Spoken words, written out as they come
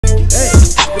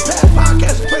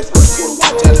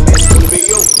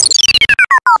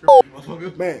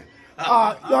Man,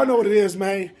 y'all know what it is,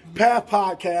 man. Path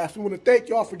Podcast. We want to thank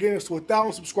y'all for getting us to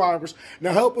 1,000 subscribers.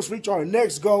 Now help us reach our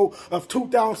next goal of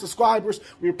 2,000 subscribers.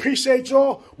 We appreciate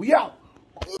y'all. We out.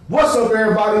 What's up,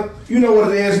 everybody? You know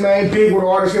what it is, man.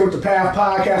 Bigwill artist here with the Path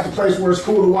Podcast, the place where it's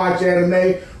cool to watch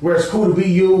anime, where it's cool to be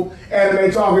you.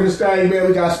 Anime talking this thing, man.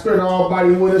 We got Spirit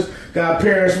Almighty with us, got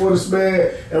parents with us,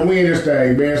 man, and we in this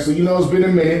thing, man. So you know it's been a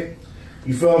minute.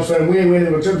 You feel what I'm saying? We ain't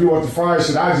even tell you what the fire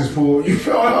shit I just pulled. You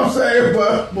feel what I'm saying?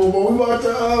 But we about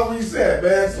to reset,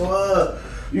 man. So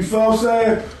you feel what I'm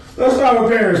saying? Let's start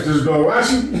with parents this go.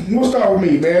 Actually, we'll start with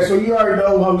me, man. So you already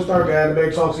know how we start the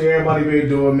anime talks here. Everybody been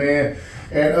doing, man.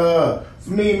 And for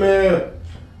me, man,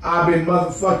 I've been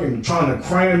motherfucking trying to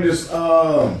cram this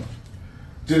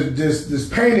this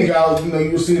painting out. You know,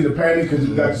 you'll see the painting because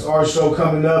we got this art show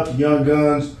coming up, the Young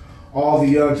Guns. All the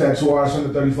young tattoo artists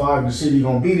under 35 in the city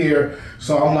gonna be there.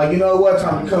 So I'm like, you know what?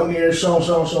 Time to come here, show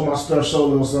my stuff, show a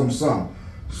little something.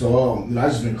 So you know, I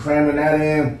just been cramming that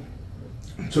in.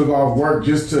 Took off work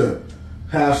just to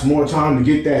have some more time to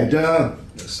get that done.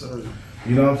 Yes, sir.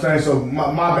 You know what I'm saying? So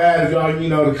my bad if y'all, you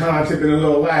know, the content been a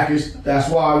little lackish. That's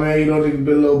why, man, you know, they've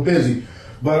been a little busy.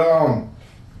 But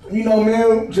you know,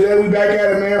 man, today we back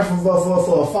at it, man,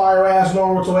 for a fire-ass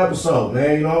Naruto episode,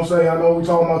 man. You know what I'm saying? I know what we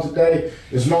talking about today.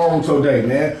 It's Naruto Day,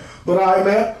 man. But all right,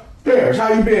 man. Parents,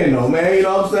 how you been, though, man? You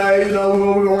know what I'm saying? You know,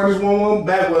 we're gonna run this one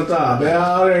back one time, man.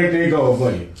 How everything going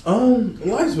for you?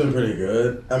 Life's been pretty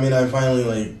good. I mean, I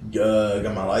finally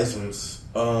got my license.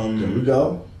 There we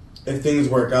go. If things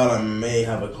work out, I may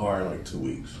have a car in like 2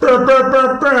 weeks.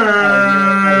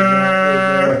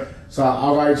 So I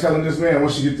already telling this man,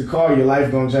 once you get the car, your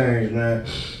life gonna change, man.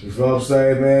 You feel what I'm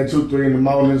saying, man? 2, 3 in the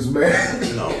mornings, man.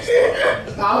 No,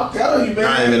 I'm telling you, man.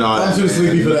 I ain't even on I'm too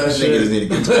sleepy for that shit. Niggas need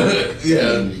to get to work.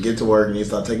 Yeah. Get to work and you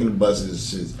start taking the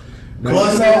buses. Shit. You know,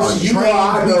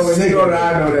 I know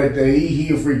that he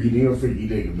a freaky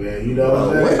nigga, man. You know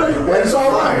what I'm saying? But it's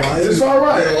all right. It's all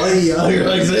right. Why you out here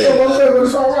like that? Yeah, but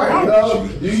it's all right. You know,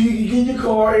 you get your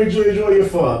car, enjoy your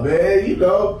fun, man. You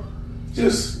know,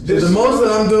 just the most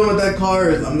that I'm doing with that car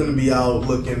is I'm gonna be out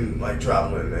looking, like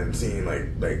traveling and seeing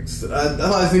like that's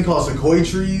this thing called sequoia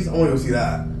trees. I want to go see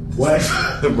that. What?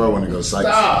 Bro, want to go sight.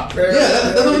 Stop, man. Yeah,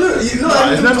 that's what I'm doing. You know,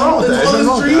 There's nothing wrong with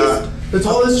that. The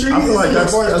tallest trees. I feel like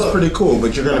that's pretty cool,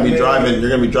 but you're gonna be driving. You're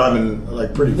gonna be driving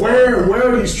like pretty far. Where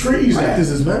are these trees at?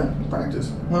 Practices, man.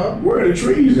 Practice. Huh? Where are the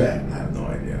trees at? I have no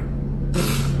idea.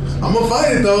 I'm gonna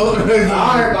fight it though.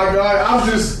 Alright, my guy. I'm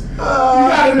just. You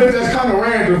gotta admit that's kind of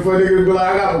random for a nigga to be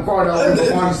like, I got a car down there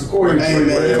to find a sequoia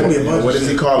tree. What does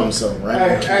he call himself,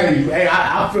 right? Hey,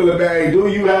 I feel it, man. Do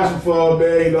you have some fun,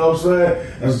 man? You know what I'm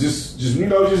saying? That's just you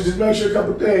know, just make sure a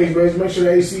couple things, man. Just make sure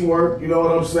the AC work. You know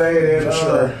what I'm saying? And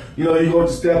sure. You know, you go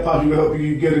to Step Pop, you can help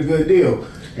you get a good deal.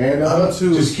 And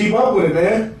just keep up with it,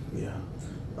 man. Yeah.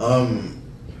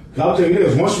 I'll tell you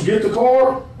this: once you get the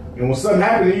car, and when something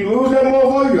happens and you lose that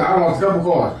motherfucker, I don't want a couple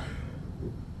cars.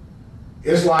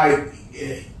 It's like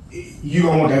you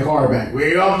gonna want that car back.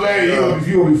 You know what I'm saying? If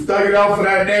you gonna be thugging out for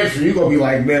that extra, you gonna be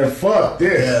like, man, fuck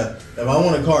this. Yeah. If I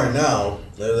want a car now,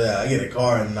 I get a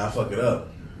car and I fuck it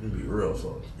up. It'd be real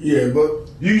fuck. Yeah,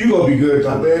 but you gonna be good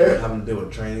though, man. Having to deal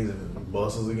with trainings and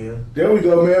buses again. There we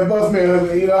go, man. Bus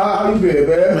man, you know how you been,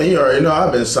 man? Man, you already know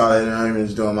I've been solid. I'm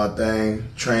just doing my thing,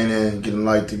 training, getting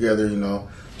light together. You know.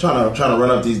 Trying to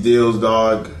run up these deals,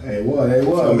 dog. Hey, what,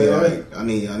 man? Like, I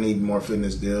need more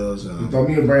fitness deals. Throw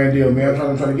me a brand deal, man.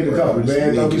 I'm trying to get a couple,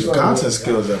 man. Get your content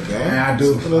skills up, man. I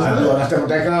do. I step with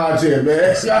that content, man.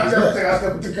 I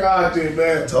step with the content,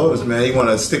 man. Told us, man. He want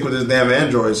to stick with this damn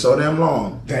Android so damn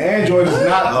long. The Android is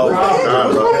not the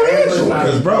problem, bro.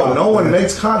 Because, bro, no one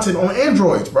makes content on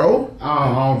Androids, bro.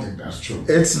 I don't think that's true.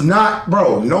 It's not,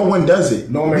 bro. No one does it.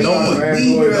 No one makes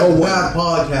Android. No one.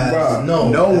 Podcast.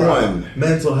 No one.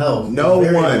 Mental health. No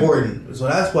very one. Important. So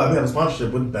that's why we have a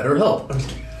sponsorship with BetterHelp.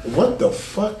 What the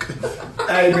fuck?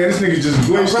 Hey, man, this nigga just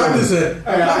glitched.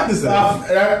 Practicing.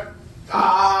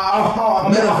 I'm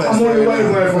on the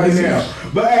wavelength right now.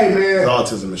 But hey, man.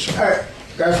 Autism machine. Hey,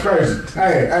 that's crazy.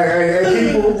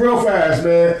 Hey, people, real fast,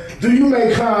 man. Do you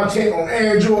make content on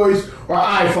Androids or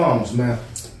iPhones, man?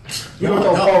 You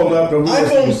don't hold up the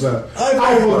iPhone.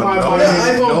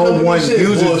 No one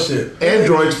uses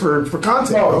Androids for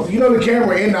content, bro. You know the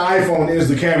camera in the iPhone is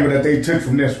the camera that they took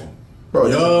from this one. Bro,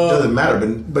 it doesn't matter,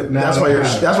 but that's why your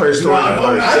stories are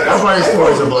blurry. That's why your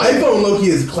stories are blurry. iPhone low-key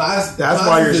is class. That's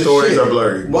why your stories are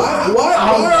blurry. Why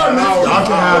y'all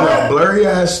can have blurry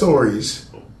ass stories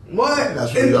What?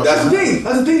 That's That's the thing.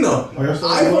 That's the thing, though.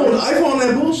 iPhone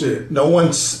that bullshit. No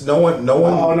one.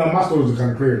 Oh no, my stories are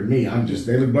kind of clear to me.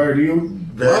 They look blurry to you.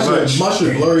 My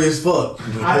shit blurry as fuck.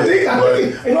 I think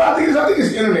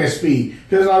it's internet speed.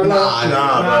 Cause bro.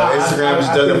 Instagram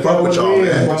just doesn't fuck with y'all,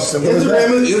 man.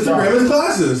 Instagram is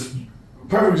classes.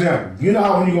 Perfect example. You know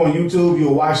how when you go on YouTube,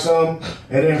 you'll watch some,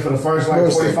 and then for the first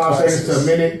 45 seconds to a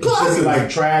minute, it should be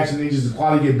trash, and then just the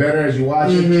quality get better as you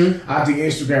watch it. I think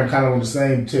Instagram kind of on the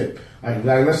same tip. Like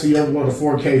let's say you ever go to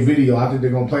 4K video, I think they're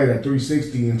gonna play it at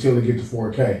 360 until they get to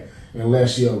 4K,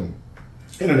 unless your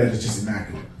internet is just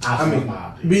immaculate. I mean,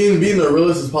 being the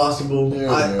realest as possible.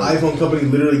 iPhone company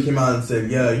literally came out and said,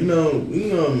 "Yeah, you know,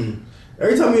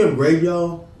 every time we upgrade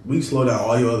y'all, we slow down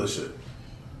all your other shit."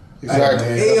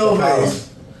 Exactly. In your face.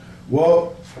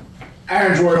 Well,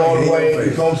 Android all the way. You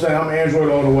know what I'm saying? I'm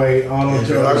Android all the way. I don't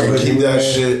care. I can keep that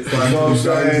shit. You know what I'm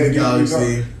saying?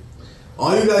 Galaxy.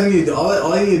 All you need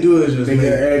to do is just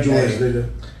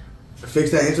fix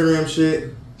that Instagram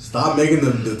shit. Stop making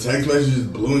the text messages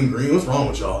blue and green. What's wrong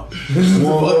with y'all?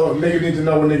 Well, niggas need to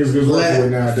know what niggas is working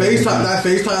with now. FaceTime. That's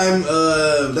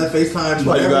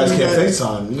why you guys can't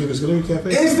FaceTime. Niggas literally can't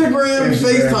FaceTime. Instagram.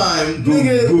 FaceTime.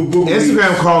 Google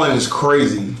Instagram calling is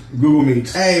crazy. Google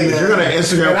Meets. Hey man, if you're gonna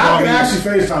Instagram call me, I can actually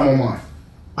FaceTime on mine.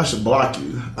 I should block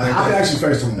you. I can actually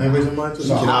FaceTime on mine. You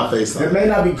cannot FaceTime. It may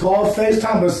not be called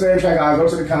FaceTime, but same track. I go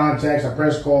to the contacts. I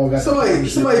press call. Somebody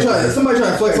try to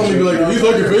flex on me. Be like, he's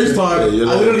like your FaceTime. I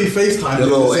literally FaceTime. The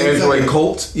little Android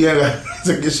cult. Yeah,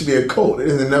 it should be a cult. It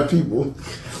isn't enough people.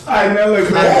 Alright, man,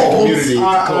 look, man.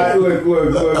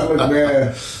 Look,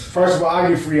 man. First of all, I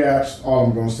get free apps. All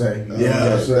I'm gonna say.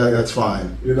 That's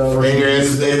fine. You know, and your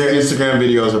Instagram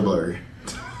videos are blurry.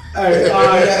 Hey,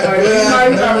 I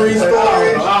don't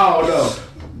know.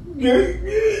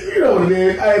 You know what it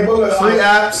is. Hey, but look, free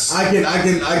apps. I can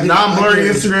non-blurry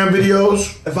Instagram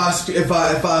videos. If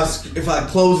I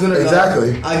close it,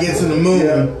 exactly. I get to the moon.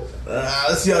 Yeah.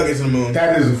 Let's see how I get to the moon.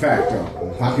 That is a fact,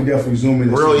 though. I can definitely zoom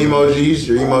in. Real emojis.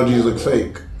 Your emojis look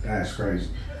fake. That's crazy.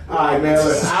 Alright, man.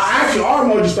 Look, actually, our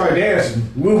emojis start dancing.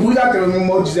 We got the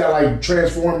emojis that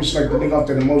transform and shit like the nigga off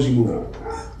that emoji movie.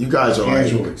 You guys are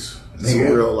Androids. Some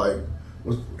real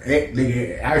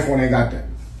nigga, iPhone ain't got that.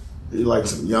 You like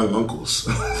some young uncles.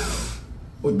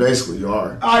 Well, basically, you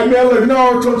are. Alright, man, look,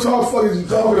 no, talk fuck is you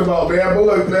talking about, man. But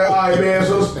look, man, alright, man,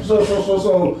 so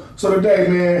today,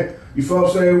 man, you feel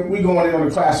what I'm saying? We going in on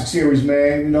the classic series,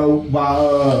 man, you know, by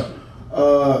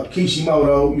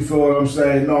Kishimoto, you feel what I'm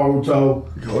saying? Naruto.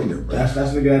 That's the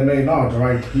nigga that made Naruto,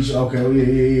 right? Yeah.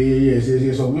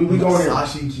 So we going in.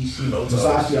 Masashi Kishimoto.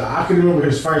 Masashi, I can remember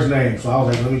his first name, so I was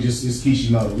like, let me it's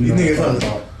Kishimoto. You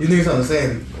niggas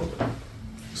understand.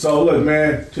 So look,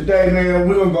 man, today, man,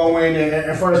 we're gonna go in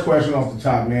and first question off the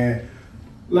top, man.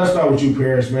 Let's start with you,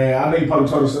 Paris, man. I know you probably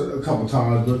told us a couple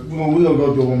times, but we're gonna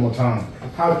go through it one more time.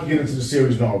 How did you get into the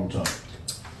series Naruto?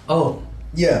 Oh,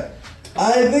 yeah.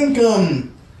 I think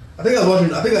Dragon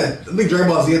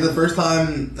Ball Z the first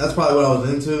time. That's probably what I was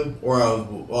into, or I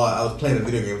was playing the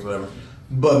video games, whatever.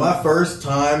 But my first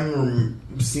time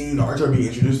seeing Naruto being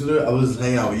introduced to it, I was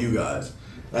hanging out with you guys.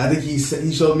 And I think he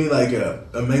showed me like a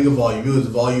manga volume. It was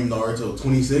volume Naruto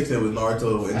 26. It was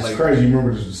Naruto in That's crazy. You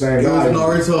remember this the same guy? It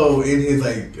was Naruto in his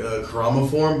Kurama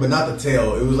form, but not the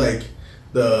tail. It was like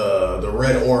the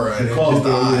red aura and just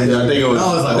the eyes. Yeah, I think it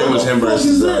was him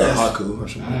versus Haku or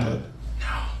something like that.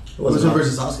 It was him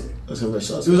versus Sasuke. It was him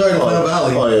versus Sasuke. He was already in Final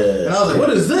Valley. Oh yeah. And I was like, what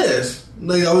is this?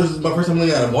 Like, I was my first time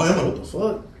looking at a volume. I'm like, what the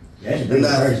fuck? That's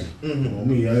crazy.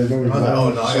 Mm-hmm. I was like, oh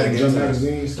no, I gotta get into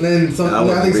magazines. And then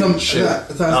I think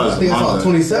I saw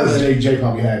 27. J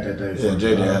probably had that day. Yeah,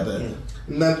 J had that.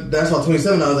 And that's saw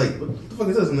 27. I was like, what the fuck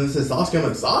is this? And then it says Sasuke. I'm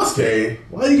like, Sasuke?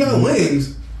 Why you got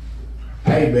wings?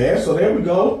 Hey man, so there we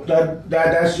go.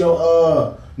 That's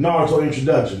your Naruto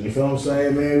introduction. You feel what I'm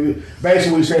saying, man?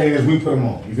 Basically, what we're saying is we put them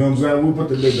on. You feel what I'm saying? We put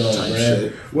the big on, man.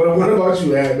 Shit. What about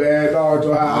you, man?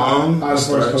 Naruto, how the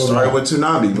first started with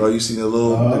Tsunami, bro. You see the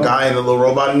guy in the little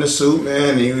robot in the suit, man.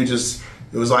 And he was just.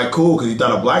 It was like cool because he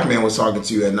thought a black man was talking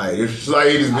to you at night. It was like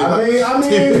he just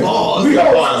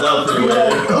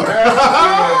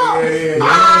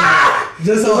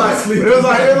Just so I sleep. It's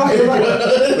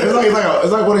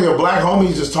like one of your black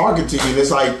homies just talking to you, and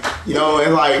it's like, you know,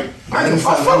 and like I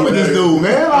fuck with this dude,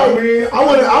 man. Like, I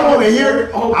want to hear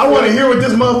what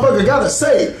this motherfucker got to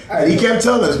say. And he kept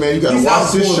telling us, man, you got to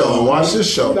watch this show. Watch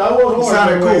this show. It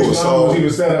sounded cool. So was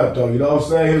even set up though. You know what I'm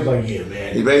saying? He was like, yeah,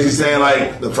 man. He basically saying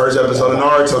like the first episode of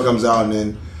Naruto comes out, and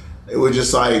then it was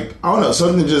just like I don't know,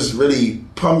 something just really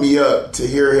pumped me up to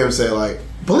hear him say like,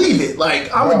 believe it, like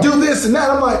I'm gonna do this and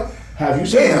that. I'm like. Have you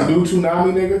seen the new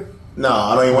Tsunami, nigga? No,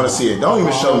 I don't even want to see it. Don't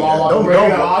even show me that. I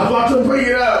was about to bring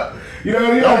it up. You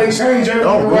know, they change everything.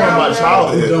 Don't ruin my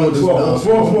childhood.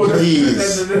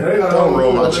 Please. Don't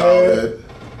ruin my childhood.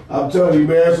 I'm telling you,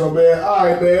 man. So, man, all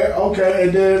right, man. Okay,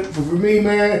 and then for me,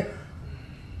 man,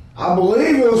 I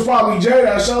believe it was probably Jay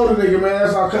that showed the nigga, man.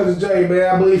 That's our cousin Jay,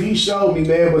 man. I believe he showed me,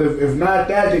 man. But if not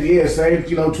that, then yeah, same,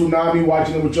 you know, Toonami,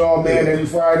 watching it with y'all, man, every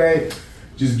Friday.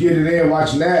 Just get it in,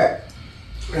 watching that.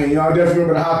 And, you know, I definitely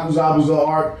remember the Hakuzabuza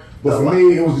arc. But for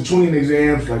me, it was the tuning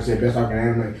exams, like I said, best arc in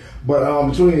anime. But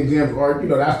the tuning exams arc, you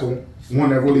know, that's the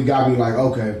one that really got me like,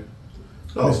 okay.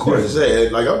 Oh, of course,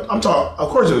 like I'm talking. Of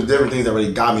course, it was different things that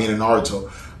really got me into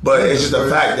Naruto. But it's just the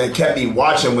fact that kept me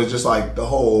watching was just like the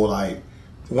whole like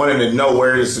wanting to know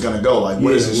where this is gonna go. Like,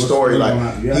 what is his story?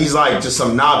 Like, he's like just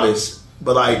some novice.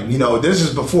 But like, you know, this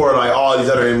is before like all these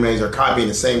other animes are copying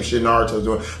the same shit Naruto's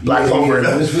doing, Black Clover,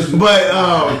 but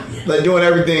like doing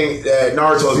everything that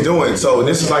Naruto's doing. So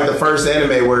this is like the first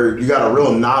anime where you got a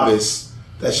real novice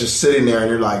that's just sitting there, and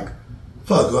you're like,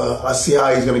 "Fuck, I see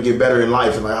how he's gonna get better in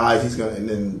life, and like how he's gonna," and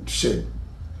then shit,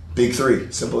 big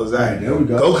three, simple as that. Right, there we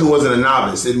go. Goku wasn't a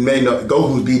novice; it made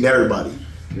Goku's beating everybody.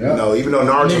 You know, even though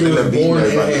Naruto ended up beating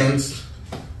everybody.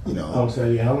 You know, I'll tell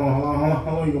you how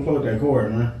long you gonna play with that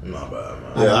cord, man? Not bad,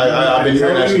 man. Yeah, I've been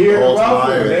hearing that shit the whole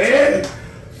time, man.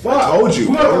 Fuck, I told you,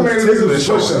 we have to bro. make this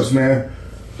push-ups, man.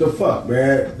 The fuck,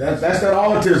 man. That's that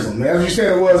autism, man. As you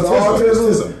said, it was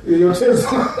autism. Your autism.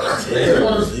 It's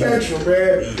on the spectrum,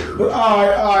 man. But all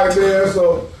right, man.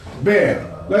 So, man,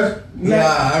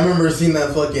 I remember seeing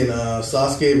that fucking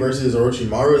Sasuke versus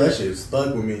Orochimaru. That shit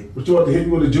stuck with me. But you want to hit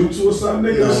me with a jutsu or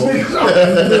something, nigga?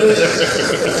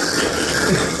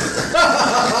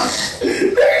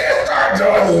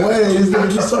 No way, this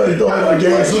nigga just started throwing out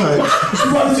gang signs.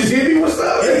 You about to just hit me with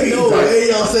something? Hey, no way,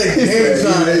 y'all say gang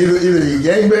signs. Either you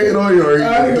gang banging on you or you I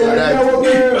ain't gonna like that one,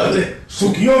 man.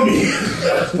 Sukiyomi.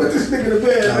 Put this nigga to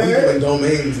bed, We man. doing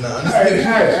domains now.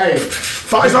 Hey.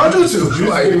 Fight on jutsu.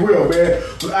 Like, real, man.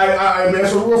 I man,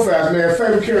 so real fast, man.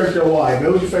 Favorite character, why? Man,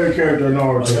 who's your favorite character in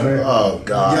Naruto, man? Oh,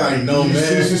 God. Yeah, I know,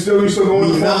 man. You still going to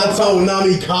Minato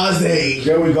Namikaze.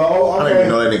 There we go. I don't Okay. even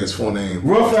know that nigga's full name.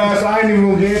 Real fast, I ain't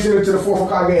even gonna get into the fourth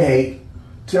Hokage hate.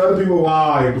 Tell the people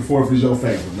why the fourth is your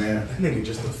favorite, man. That nigga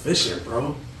just efficient,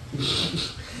 bro.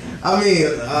 I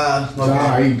mean,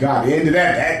 Nah, he got into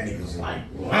that. That nigga's like,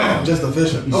 wow. just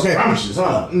efficient. Okay. Scrumptious,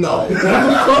 huh? No.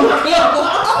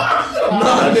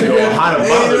 Nah, nigga. How to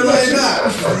Ain't even like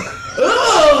that.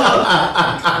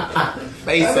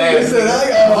 Face That nigga said, I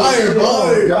got fired,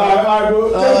 boy. All right, bro.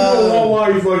 Tell me why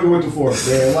you fucking with the fourth,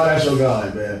 man. Why that's your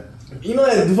guy, man? You know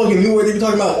that the fucking new word they be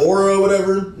talking about, aura or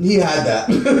whatever? He had that.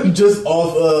 Just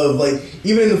off of, like,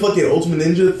 even in the fucking Ultimate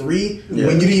Ninja 3, when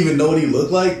you didn't even know what he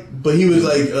looked like, but he was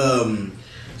like,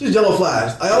 just Yellow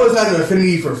Flash. I always had an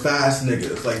affinity for fast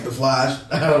niggas, like the Flash.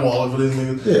 I had a wallet for this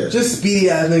nigga. Yeah. Just speedy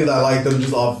ass niggas, I like them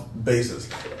just off basis.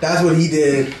 That's what he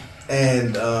did,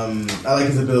 and I like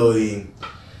his ability.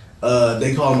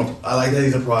 They call him, I like that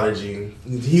he's a prodigy.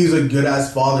 He was a good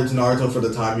ass father to Naruto for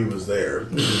the time he was there.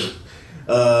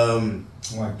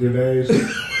 Like 3 days?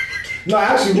 No,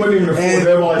 actually, wasn't even a 4 days,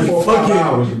 like 4 or 5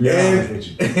 hours, to be honest with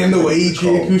you. And the way he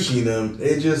treated Kushina,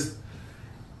 it just,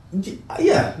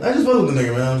 yeah, I just fuck with the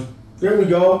nigga, man. There we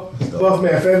go. Buff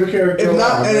man, favorite character. If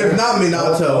not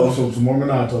Minato. Oh, some more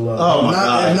Minato love. Oh, my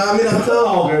God. If not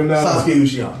Minato, okay, now. Sasuke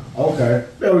Uchiha. Okay.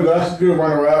 There we go. That's a good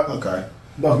runner-up. Okay.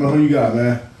 Buff man, who you got,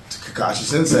 man? Kakashi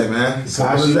Sensei, man.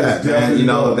 Simple Kakashi as that, man. You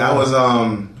know, good, that man. was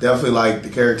definitely like the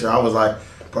character. I was like,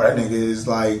 bro, that nigga is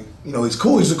like, you know, he's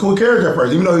cool. He's a cool character at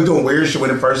first, even though he's doing weird shit when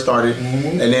it first started.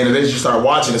 And then eventually you start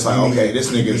watching, it's like, okay,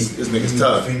 this nigga's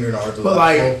tough. But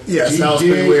like, yeah, sounds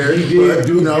pretty weird. But,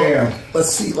 you know, let's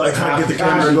see, like, how to get the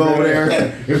camera to go over there.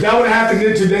 If that would have happened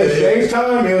in today's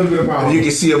time, it would have been a problem. You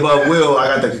can see above Will, I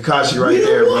got the Kakashi right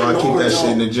there, bro. I keep that shit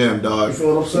in the gym, dog. You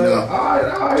feel what I'm saying? All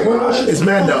right. It's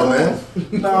Mando, man.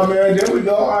 Nah, man, there we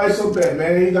go. All right, so bet,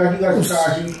 man. You got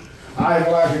Kakashi. I ain't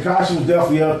gonna lie, Kakashi was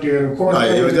definitely up there. Of course,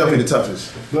 It was definitely the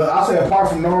toughest. But I say apart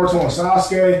from Naruto and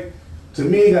Sasuke, to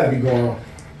me, it gotta be Goro.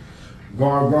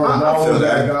 Goro feel was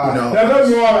that that, guy. you know. Now, don't get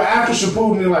me wrong, after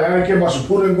Shippuden, like, I didn't care about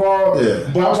Shippuden and Goro.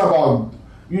 Yeah. But I'm talking about,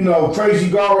 you know, Crazy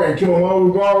Goro and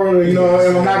Kimamoto Goro, you know,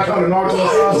 and I'm not counting Naruto and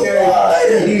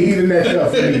Sasuke. He the next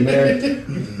up for me,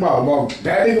 man. Bro,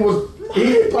 that nigga was,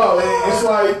 it's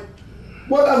like,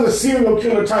 what other serial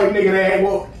killer type nigga they had?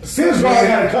 Well, Since Goro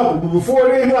had a couple, but before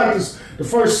then, he like the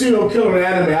first serial killer in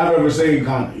anime I've ever seen.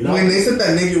 Kind of, you know? When they said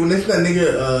that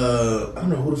nigga, I don't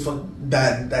know who the fuck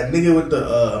that nigga with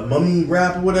the mummy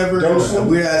rap or whatever, Dosu?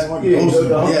 weird ass one. Yeah,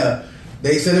 Dosu, yeah.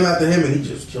 They sent him after him, and he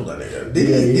just killed that nigga.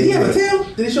 Did he have a tail?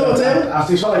 Did he show a tail?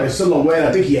 I saw like a silhouette.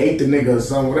 I think he ate the nigga or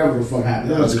something. Whatever the fuck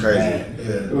happened. That was crazy. Bad.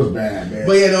 Yeah. It was bad, man.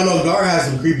 But yeah, no. Gar had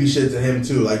some creepy shit to him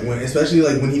too. Like especially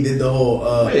like when he did the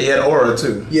whole. He had aura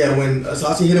too. Yeah, when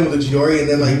Sasuke hit him with the Chidori, and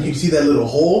then like you see that little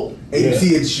hole, and you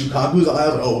see it's Shukaku's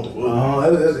eyes.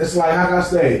 It's like how can I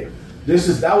say? That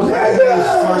was Anime's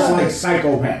first like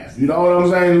psychopath. You know what I'm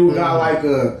saying? Who got like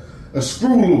a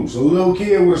screw loose, a little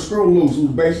kid with a screw loose,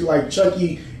 who's basically like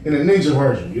Chucky in a ninja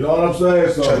version. You know what I'm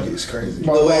saying? So Chucky is crazy.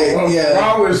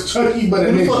 Raw is Chucky, but a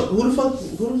ninja. Who the fuck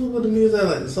the niggas that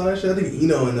like saw that shit? I think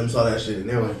Eno and them saw that shit, and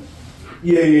they were like,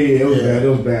 yeah, it was bad. It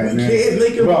was bad, man. Can't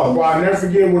make it. Bro, I never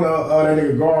forget when that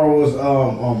nigga Gar was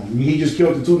he just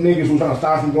killed the two niggas who was trying to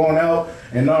stop him going out,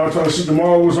 and Naruto and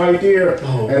Shikamaru was right there,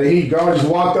 and Gar just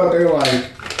walked up there like,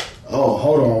 oh,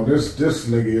 hold on, this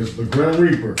nigga is the Grim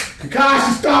Reaper.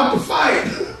 Kakashi stopped the fight.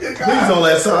 Please don't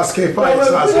let Sasuke fight.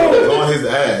 Sasuke was on his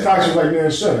ass. Kakashi's like,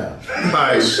 man, shut up.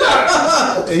 Like, shut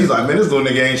up. He's like, man, this little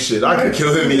nigga ain't shit. I could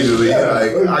kill him easily.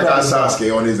 Like, I got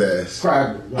Sasuke on his ass.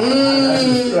 Right.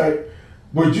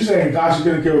 But you saying Kakashi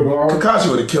could have killed Gar? Kakashi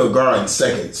would have killed Gar in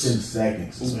seconds. In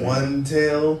seconds. One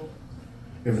tail.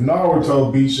 If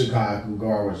Naruto beat Shikaku,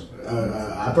 Gar was...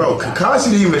 Bro,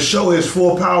 Kakashi didn't even show his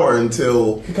full power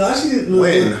until... Kakashi...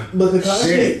 When? But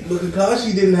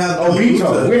Kakashi didn't have...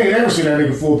 Obito. We ain't ever seen that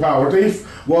nigga full power.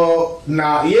 Well,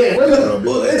 nah, yeah.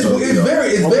 Well, it's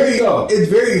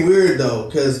very weird, though,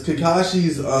 because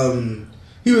Kakashi's...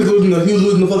 He was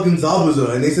losing the fucking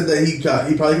Zabuza, and they said that he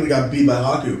probably could have got beat by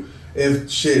Haku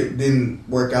if shit didn't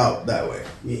work out that way.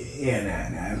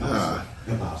 Yeah, nah.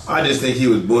 Impossible. I just think he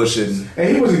was bullshitting.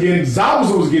 And he wasn't getting...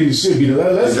 Zabuza was getting the shit beat.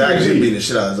 He's actually beating the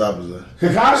shit out of Zabuza.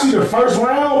 Kakashi, the first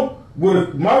round, would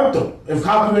have murked him if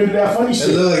Haku didn't do that funny shit.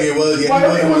 It looked like it was.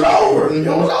 Yeah, it was over. It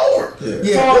was over.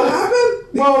 Yeah. So, what happened?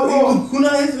 Well,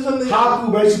 kunais or something?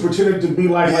 Haku basically pretended to be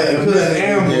like an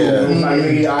animal. Like,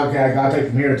 okay, I gotta take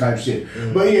from here type shit.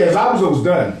 But yeah, Zabuza was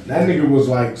done. That nigga was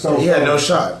like... He had no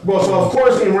shot. Well, so of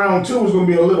course in round 2 it was going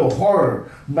to be a little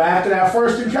harder. But after that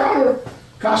first encounter...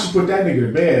 Kashi put that nigga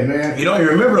to bed, man. You don't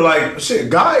even remember, like, shit,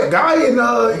 Guy and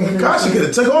Kashi could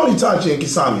have took on Itachi and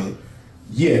Kisame.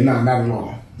 Yeah, not at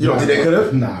all. You don't think they could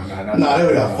have? Nah, they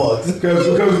would have fucked. Because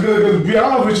to be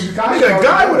honest with you,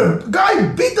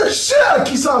 Guy beat the shit out of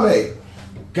Kisame.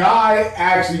 Guy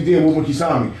actually did with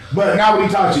Kisame. But not with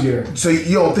Itachi there. So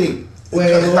you don't think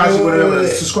Kashi would have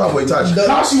subscribed with Itachi?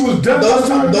 Kashi was done.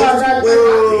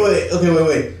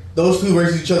 Wait. Those two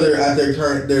versus each other at their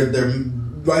current, they're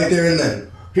right there and then.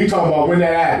 He talking about when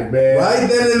that happened, man. Right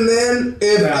then and then.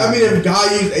 If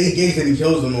Guy used 8 gates and he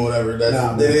kills them or whatever,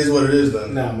 that is what it is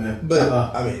then. Nah, man. But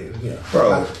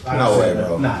bro, no way,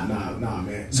 bro. Nah,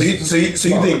 man. So you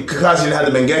think Kakashi didn't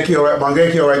have the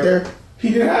Mangekyo right there? He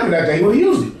didn't have it that day. Well, he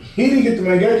used it. He didn't get the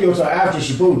Mangekyo until after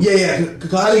Shippuden. Yeah.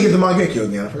 Kakashi didn't get the Mangekyo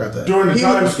again. I forgot that. During the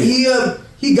time skip.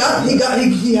 He had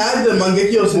the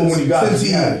Mangekyo since he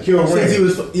killed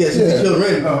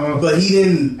Rin. But he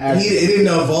didn't. It didn't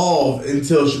evolve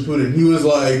until Shippuden. He was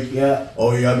like,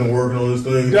 "Oh yeah, I've been working on this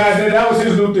thing." That was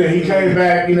his new thing. He came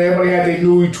back. You know, everybody had their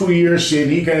new 2-year shit.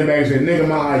 And he came back and said, "Nigga,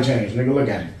 my eye changed. Nigga, look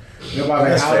at it."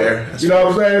 That's fair. You know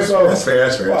what I'm saying? So that's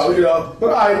fair. Well, you know, but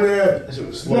all right, man.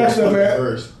 Next up,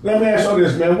 man. Let me ask you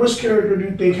this, man. Which character do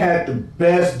you think had the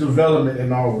best development in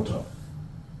Naruto?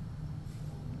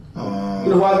 You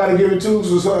know who I gotta give it to?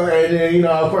 And then, you know,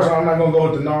 of course, I'm not gonna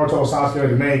go with the Naruto, Sasuke,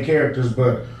 the main characters,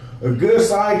 but a good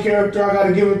side character I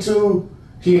gotta give it to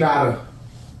Hinata.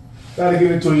 Gotta give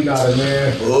it to Hinata,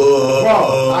 man.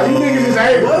 Bro, you niggas is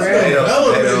able,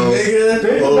 man.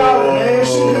 Think about it, man.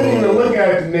 She couldn't even look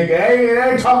at the nigga. I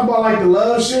ain't talking about like the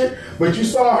love shit, but you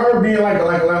saw her being like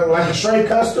a straight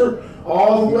custer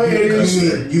all the way.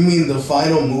 You mean the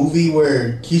final movie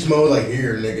where Kishimo was like,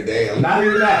 "Here, nigga, damn." Not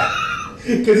even that.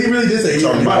 Because he really did say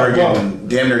talking about her getting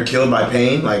damn near killed by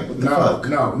pain. Like, what the fuck?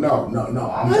 No.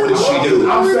 What did she do?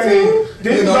 I'm saying,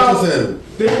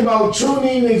 think about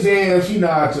Chunin exams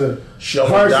Hinata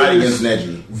against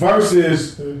Neji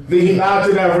versus the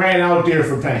Hinata that ran out there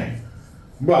for pain.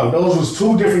 Bro, those was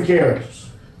 2 different characters.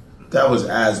 That was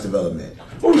as development.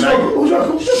 Who's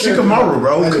your Shikamaru,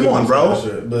 bro? Come on, bro.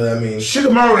 But I mean,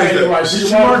 Shikamaru is the best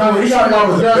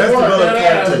developed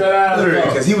character. Literally,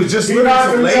 because he was just literally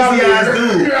some lazy ass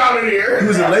dude. He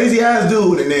was a lazy ass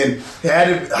dude, and then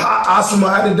Asuma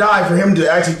had to die for him to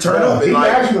actually turn up. He's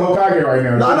actually the Hokage right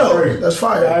now. I know. That's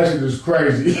fire. That actually is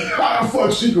crazy. How the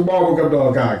fuck Shikamaru come to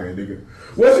Hokage, nigga?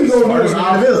 What's he gonna do in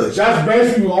the village? That's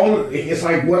basically the only. It's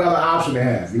like what other option they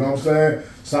have. You know what I'm saying?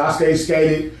 Sasuke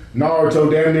skated. Naruto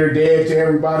damn near dead to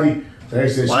everybody. They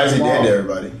said, why is he dead to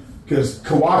everybody? Because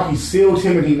Kawaki sealed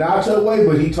him and Hinata away,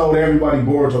 but he told everybody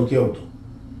Boruto killed him.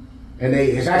 And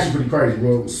it's actually pretty crazy,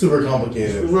 bro. Super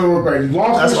complicated. It's real crazy.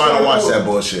 That's why I don't watch that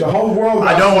bullshit. The whole world.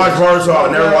 I don't watch Boruto.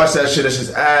 I'll never watch that shit. It's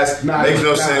just ass. Makes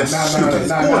no sense. Stupid.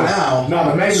 No,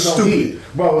 the manga's stupid.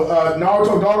 Bro,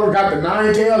 Naruto daughter got the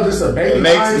 9 tails. This is a baby. It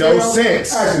makes no sense.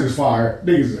 That shit is fire.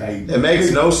 Niggas is hating. It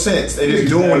makes no sense. They just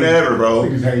doing whatever, bro.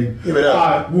 Niggas hating. Give it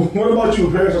up. What about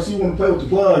you, Paris? I see you want to play with the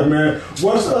plug, man.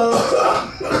 What's up?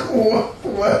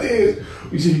 What is?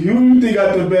 You think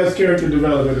got the best character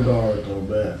development in Naruto,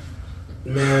 man?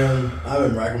 Man, I've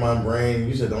been racking my brain.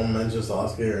 You said don't mention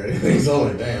Sasuke or anything. So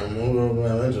like, damn, what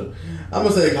am I mention? I'm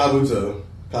gonna say Kabuto.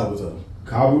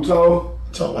 Kabuto?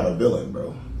 Talk about a villain,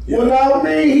 bro. Yeah. Well, no, I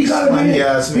mean, he kind of did.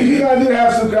 He kind of did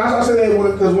have some. I said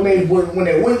that because when they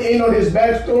went in on his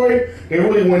backstory, they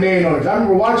really went in on it. I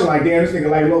remember watching like, damn, this nigga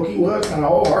like low key was kind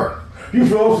of hard. You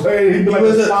feel what I'm saying? He'd be like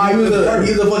a spy.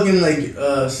 He's a fucking like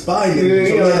spy. So he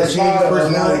had to change his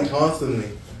personality constantly.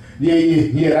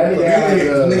 Yeah.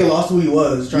 That nigga lost who he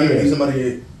was, trying to be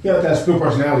somebody. He had that split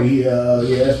personality.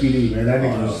 SPD, man.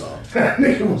 That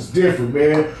nigga was different,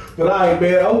 man. But alright,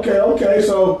 man. Okay.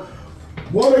 So,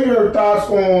 what are your thoughts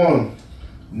on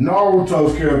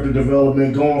Naruto's character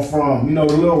development, going from the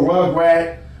little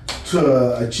rugrat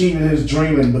to achieving his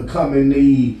dream and becoming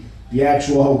the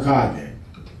actual Hokage?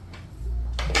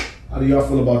 How do y'all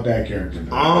feel about that character?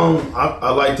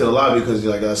 I liked it a lot because,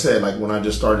 like I said, like when I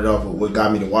just started off, what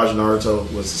got me to watch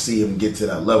Naruto was to see him get to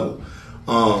that level.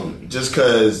 Just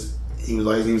because he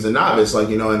was a novice,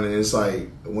 and it's like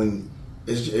when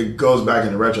it goes back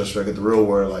in the retrospect at the real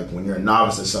world, like when you're a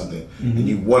novice at something and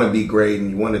you want to be great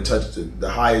and you want to touch the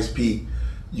highest peak,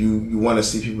 you want to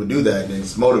see people do that, and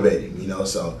it's motivating,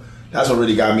 So that's what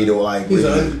really got me to like.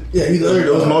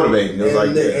 It was motivating. It was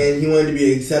and he wanted to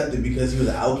be accepted because he was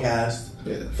an outcast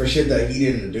for shit that he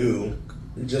didn't do.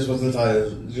 It just wasn't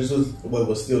what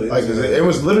was still like. It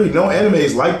was literally no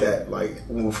animes like that. Like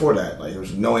before that, like there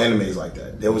was no animes like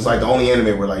that. It was like the only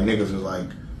anime where like niggas was like,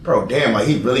 bro, damn, like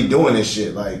he really doing this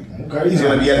shit. Like he's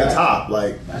gonna be at the top.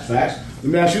 Like that's facts.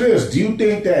 Let me ask you this: do you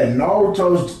think that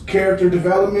Naruto's character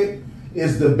development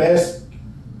is the best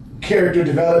character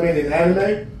development in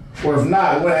anime? Or if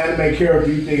not, what anime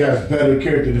character you think has better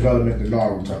character development than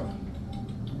Naruto?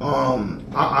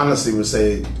 I honestly would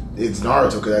say it's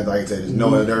Naruto because, like I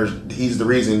said, he's the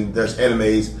reason there's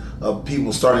animes of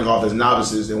people starting off as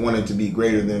novices and wanting to be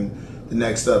greater than the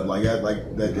next up. Like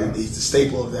that, he's the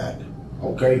staple of that.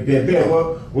 Okay, Ben.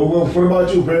 Well, what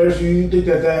about you, Paris? You think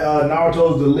that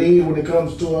Naruto's the lead when it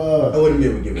comes to I wouldn't be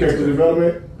able to give character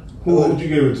development? Who would you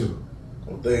give it to?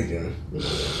 I'm thinking.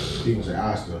 People say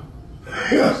Asta.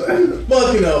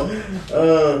 Fuck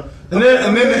and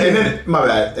then my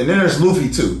bad. And then there's Luffy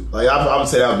too. Like I would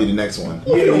say that would be the next one.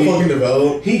 He don't fucking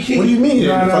develop. What do you mean? He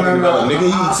didn't fucking develop,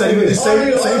 nigga. He said the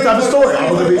same type of story.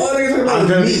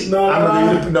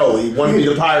 No, he wanted to be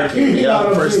the pirate king. Yeah,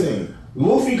 the first thing.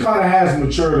 Luffy kind of has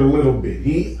matured a little bit.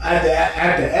 He at the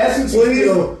essence he's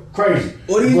still crazy.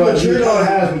 What he's matured on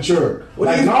has matured.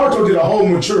 Like Naruto did a whole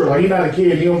mature. Like he's not a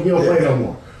kid. He don't play no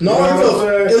more.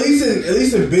 Naruto, at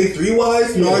least in big three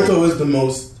wise, Naruto is the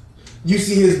most. You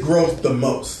see his growth the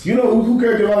most. You know who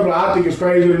character development I think is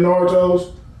crazier than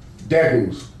Naruto's?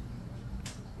 Deku's.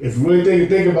 If you really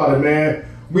think about it, man,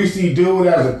 we see dude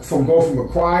go from a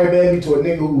crybaby to a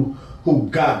nigga who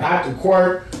got the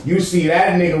quirk. You see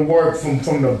that nigga work from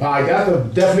the bottom. That's the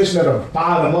definition of the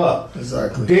bottom up.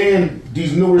 Exactly. Then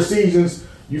these newer seasons,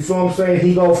 you feel what I'm saying?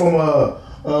 He go from a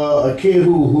kid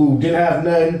who didn't have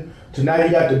nothing to now he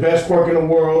got the best quirk in the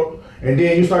world. And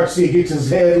then you start to see it get to his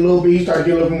head a little bit. He start to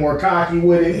get a little bit more cocky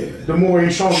with it. The more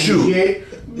he's showing you get.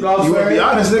 You know what I'm saying? To be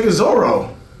honest, nigga,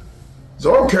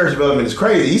 Zoro character development is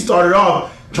crazy. He started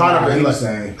off trying to be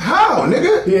like, how,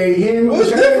 nigga? Yeah, he didn't what's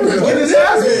different? Get his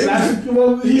ass.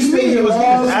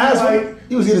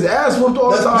 He was getting his ass whooped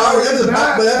all the time. That's a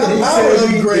power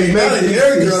upgrade, not a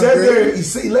character upgrade.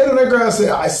 He laid on that ground and said,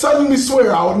 I suddenly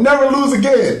swear I will never lose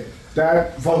again.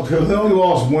 That he only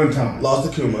lost one time.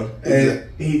 Lost to Kuma, and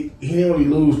he didn't really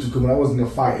lose to Kuma. That wasn't a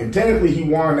fight, and technically he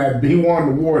won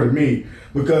the war to me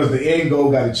because the end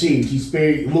goal got achieved. He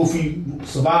spared Luffy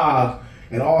survived,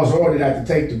 and all Zoro did have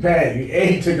to take the pad, and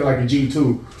he took it like a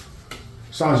G2.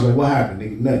 Sanji's like, what happened,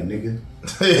 nigga? Nothing, nigga.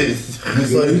 So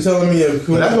you telling me if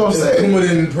Kuma, that's what I'm saying. Kuma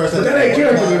didn't press that ain't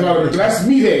character development. That's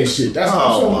meathead shit. That's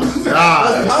God.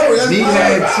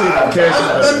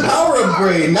 That's power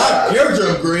upgrade, not character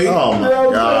upgrade. Oh my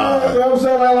God. You know what I'm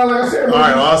saying? Like I said, all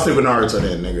right, well, I'll stick with Naruto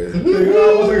then, nigga.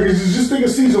 Just think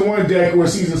of season 1 Deku or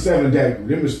season 7 Deku.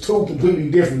 Them is two completely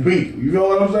different people. You know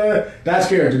what I'm saying? That's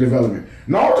character development.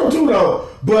 Naruto too though.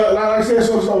 But like I said,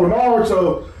 so with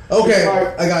Naruto, Okay,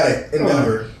 I got it.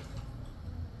 Endeavor.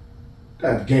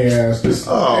 That gay ass.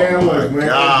 Oh my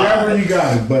God. Endeavor, you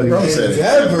got it, buddy. Bro said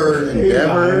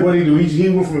Endeavor. What did he do? He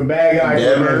went from a bad guy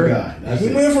to a bad guy. He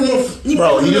went from a...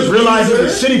 Bro, he just realized he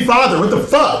was a shitty father. What the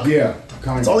fuck? Yeah.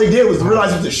 That's all he did was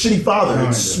realize he was a shitty father.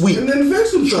 It's sweet. And then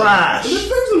fix himself. Trash. And then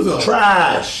fix himself.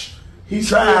 Trash. He's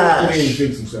trash. He didn't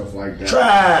fix himself like that.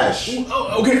 Trash.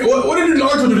 Oh, okay, what did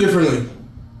Naruto do differently?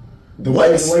 What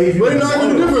did Naruto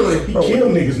do differently? He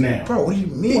killed niggas now. Bro, what do you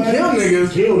mean? He killed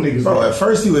niggas. Killed niggas. Bro, at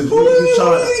first he was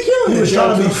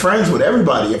trying to be friends with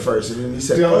everybody at first, and then he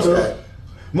said, "Fuck that."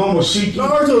 Mama Shiki.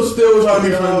 Naruto still was trying to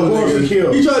be friends with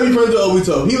niggas. He tried to be friends with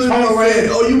Obito. He literally said,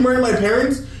 "Oh, you murdered my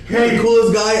parents? You're the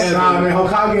coolest guy ever." Nah, man,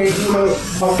 Hokage ain't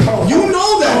you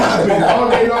know that happened.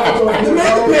 The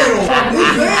mega panel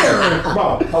is there.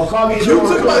 Bro, Hokage you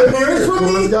took my parents from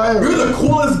me? You're the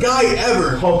coolest guy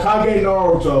ever. Hokage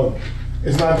Naruto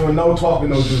is not doing no talking,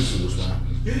 no jutsus, man.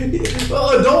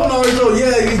 Well, adult Naruto,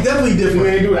 yeah, he's definitely different.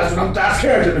 They do. That's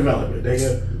character development,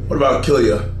 nigga. What about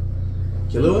Killua?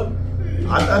 Killua?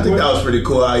 I think that was pretty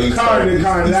cool how he started. He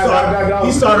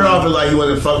He started off with like he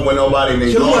wasn't fucking with nobody. And then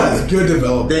Killua has good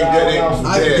development.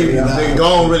 Then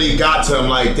Gon really got to him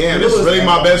like, damn, this is really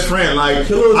my best friend. Like,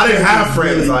 I didn't have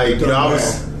friends. Like, you know, I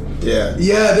was. Yeah,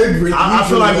 they're great. I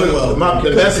feel like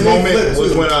the best moment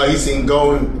was when he seen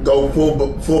Gon go full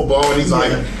blown. He's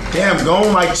like, damn,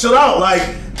 Gon, like chill out. Like,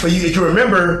 but if you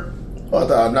remember. Oh, I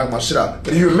thought I knocked my shit out.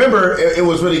 But if you remember, it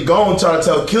was really Gon trying to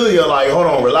tell Killua, like, hold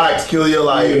on, relax, Killua,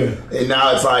 like, and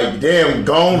now it's like, damn,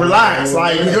 Gon, relax,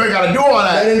 like, you ain't gotta do all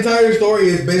that. That entire story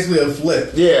is basically a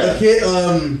flip. Yeah. The kid,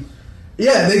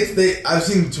 they I've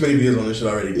seen too many videos on this shit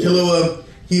already. Yeah. Killua,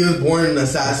 he was born in an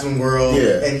assassin world,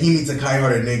 and he meets a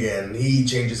kind-hearted nigga, and he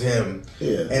changes him.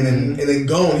 Yeah. And then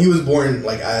Gon, he was born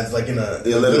like as like in a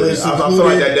village. I feel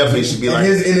like that definitely should be like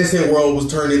his innocent world was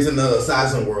turned into the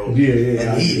assassin world. Yeah. And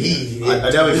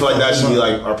I definitely feel like that should be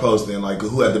like our post then. Like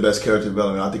who had the best character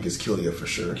development? I think it's Killua for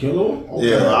sure. Killua? Okay.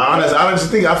 Yeah. I honestly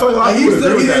think I feel like a lot of people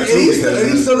agree with that too. And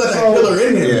he's still got that killer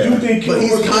in him. Yeah. You think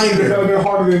Killua's kinder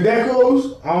harder than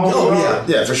Deku's? Oh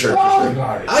yeah, for sure.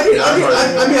 I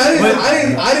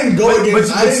didn't go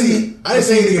against. I didn't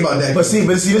say anything about that. But see,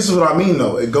 this is what I mean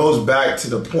though. It goes back to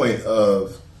the point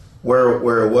of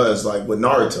where it was like with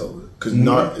Naruto, because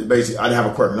basically I didn't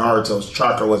have a quirk. Naruto's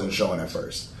chakra wasn't showing at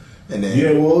first, and then you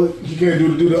can't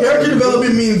do the character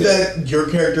development means that your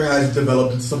character has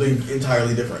developed into something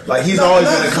entirely different. Like he's always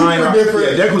been a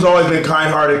Deku's always been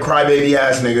kind-hearted, crybaby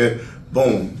ass nigga.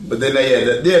 Boom. But then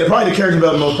probably the character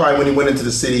development was probably when he went into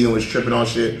the city and was tripping on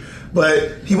shit.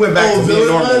 But he went back to being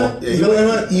normal.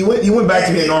 He went back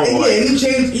to being normal. Yeah, and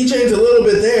he changed a little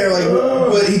bit there,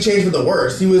 but he changed for the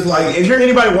worse. He was like, if you're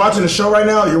anybody watching the show right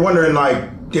now, you're wondering like,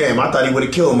 damn, I thought he would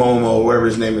have killed Momo or whatever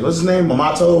his name is. What's his name?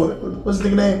 Momoto? What's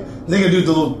his name? Nigga dude,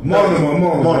 the little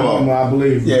Monoma, I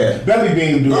believe. Yeah. Belly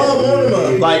Beam dude.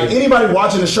 Monoma. Like anybody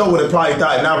watching the show would have probably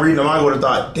thought, now reading the manga would have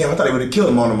thought, damn, I thought he would have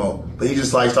killed Monomo. But he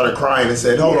just like started crying and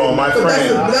said, hold on, my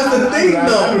friend. That's the thing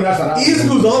though.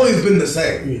 Izuku's always been the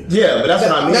same. Yeah, but that's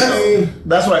what I mean.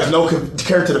 That's why there's no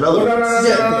character development. No.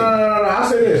 I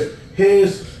say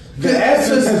this. The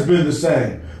essence has been the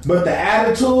same. But the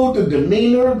attitude, the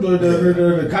demeanor,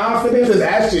 the confidence,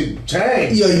 that shit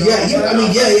changed.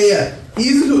 Yeah.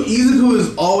 Izuku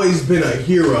has always been a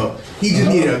hero. He just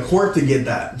needed a quirk to get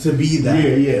that, to be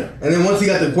that. Yeah. And then once he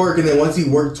got the quirk, and then once he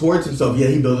worked towards himself,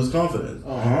 he built his confidence.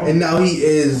 And now he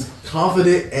is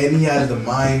confident, and he has the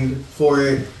mind for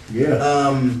it.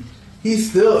 Yeah. He's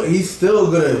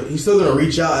still gonna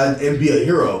reach out and be a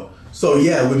hero. So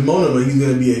yeah, with Monoma, he's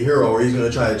gonna be a hero, or he's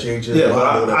gonna try to change his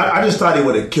life. But I just thought he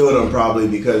would have killed him probably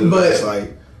because it's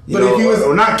like. If he was,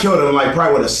 or not killed him, like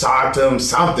probably would have socked him,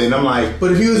 something. I'm like,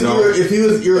 but if he was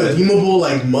irredeemable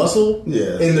like muscle,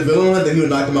 in the villain, then he would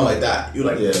knock him out like that. You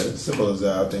like, simple as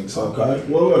that. I think so. Okay.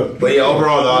 Well, look. But yeah,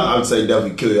 overall, though, I would say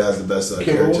definitely Killua has the best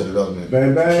character development.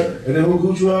 Bang. Sure. And then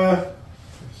who you have?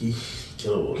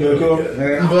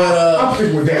 Killua. But I'm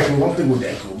thinking with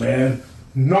Deku. Man.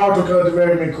 Naruto character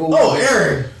development cool. Oh,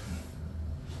 Eren.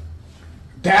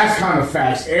 That's kind of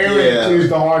facts. Eren is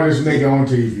the hardest nigga on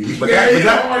TV. But that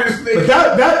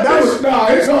was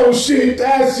his whole shit.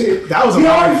 That shit. That was a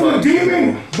hard for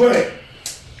demon, but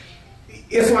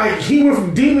it's like he went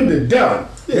from demon to dumb.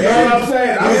 You know what I'm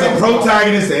saying? He was a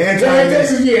protagonist, the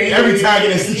antagonist, every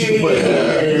antagonist that you put.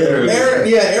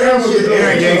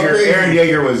 Eren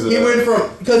Yeager was. He went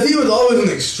from, because he was always an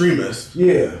extremist.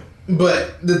 Yeah.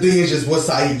 But the thing is just what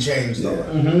side he changed though.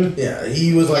 Yeah,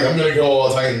 he was like, I'm gonna kill all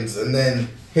Titans, and then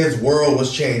his world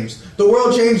was changed. The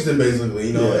world changed him basically,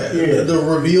 you know. The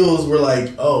reveals were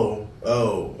like,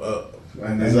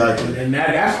 Exactly. And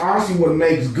that's honestly what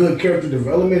makes good character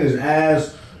development is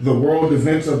as the world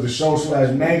events of the show /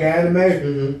 manga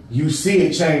anime, you see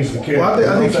it change the character.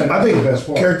 Well, I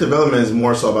think character development is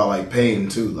more so about like pain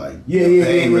too. Like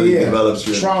pain really develops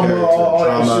your trauma, character. all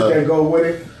that shit that go with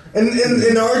it. And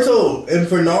Naruto, and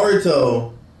for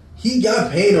Naruto, he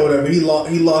got pain or whatever. He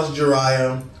lost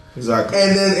Jiraiya. Exactly.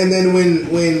 And then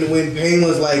when Pain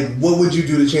was like, what would you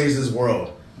do to change this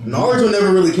world? Naruto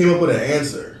never really came up with an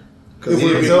answer. Because he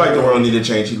didn't feel like the world needed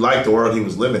change. He liked the world he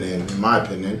was living in my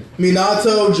opinion.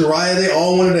 Minato, Jiraiya, they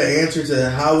all wanted an answer to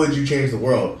how would you change the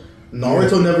world.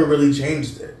 Naruto never really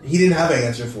changed it. He didn't have an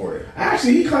answer for it.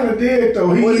 Actually, he kind of did, though.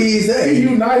 What did he say? He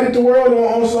united the world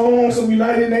on some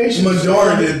United Nations.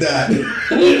 Madara did that.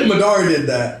 Madara did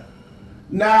that.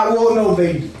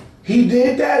 He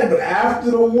did that, but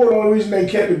after the war, the only reason they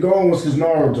kept it going was because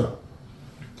Naruto.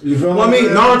 You feel well, I mean,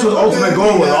 Naruto's ultimate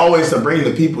goal was always to bring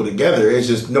the people together. It's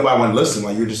just nobody wanted to listen.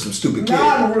 Like, you're just some stupid kid.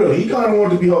 Not really. He kind of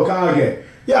wanted to be Hokage.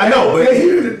 Yeah, I know,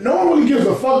 but no one really gives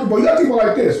a fuck. But you got to think about it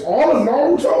like this: all of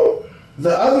Naruto,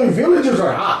 the other villagers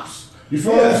are ops. You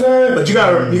feel what I'm saying? But you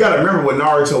gotta remember what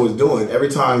Naruto was doing. Every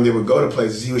time they would go to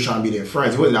places, he was trying to be their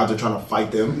friends. He wasn't out there trying to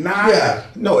fight them.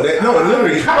 Literally.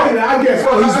 I guess.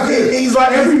 He's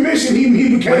like every mission he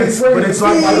became friends. But it's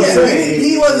like I'm saying,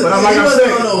 he wasn't. But like I'm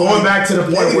saying, going back to the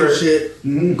point where shit.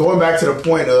 Going back to the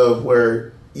point of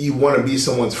where you want to be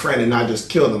someone's friend and not just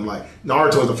kill them. Like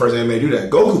Naruto was the first anime to do that.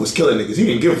 Goku was killing niggas. He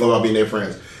didn't give a fuck about being their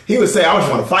friends. He would say, "I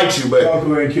just want to fight you," but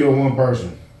Goku ain't killed one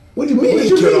person. What do you mean he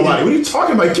killed nobody? What are you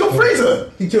talking about? He killed Frieza.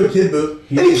 He killed Kid Buu.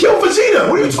 And he killed Vegeta.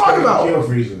 What are you talking about? He killed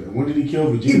Frieza. When did he kill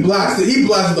Vegeta? He blasted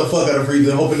the fuck out of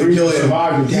Frieza, hoping to kill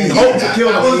him. He hoped to kill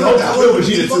him. He hoped to kill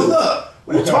Vegeta too.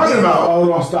 What are you talking about?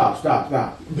 Hold on, stop.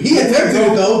 He attempted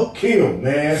it though. Kill,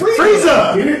 man.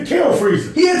 Frieza! He didn't kill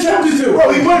Frieza. He attempted to.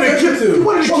 Bro, he wanted to kill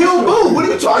Boo. What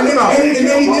are you talking about? And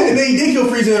then he did kill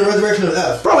Frieza in Resurrection of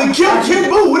F. Bro, he killed Kid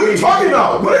Boo. What are you talking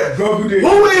about? Goku did.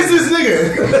 Who is this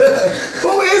nigga?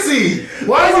 Who is he?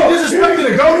 Why is he disrespecting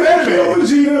the GOAT anime?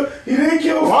 He didn't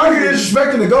kill Frieza. Why are you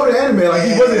disrespecting the GOAT anime like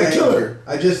he wasn't a killer?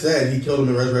 I just said he killed him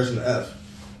in Resurrection of F.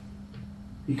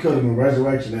 He killed him in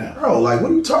Resurrection now. Bro, like,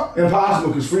 what are you talking? Impossible,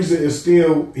 because Frieza is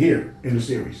still here in the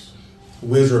series.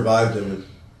 Wiz revived him.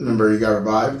 Remember, he got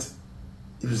revived?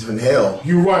 He was in hell.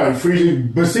 You're right,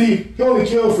 Frieza. But see, he only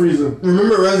killed Frieza.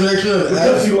 Remember Resurrection of F?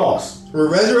 Because he lost.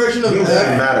 Resurrection of F. It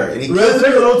doesn't matter. And he killed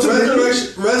Piccolo too.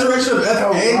 Resurrection of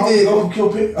F ended. Goku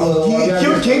killed Piccolo. He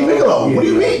killed King Piccolo. Yeah, what do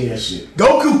you mean? Yeah, shit.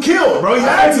 Goku killed, bro. He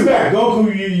had to.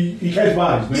 Goku, he catch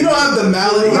bodies, man. You don't have the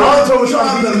mallet. Naruto was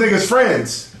trying to be the niggas'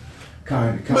 friends.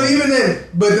 Kind. But even then,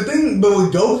 but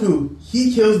with Goku,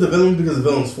 he kills the villain because the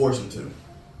villains force him to.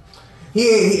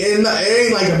 It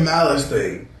ain't like a malice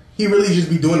thing. He really just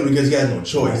be doing it because he has no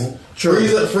choice. True.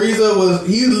 Frieza was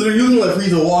he was gonna let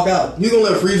Frieza walk out. He's gonna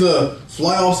let Frieza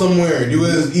fly off somewhere and do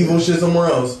his evil shit somewhere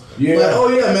else. Yeah. Like, oh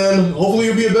yeah, man. Hopefully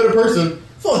you'll be a better person.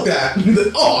 Fuck that. Damn,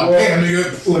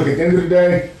 nigga. Look, at the end of the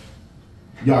day,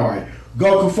 y'all right.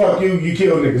 Goku, fuck you. You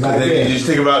kill niggas. And then you just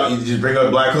think about, you just bring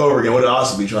up Black Clover again. What did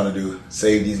Asa be trying to do?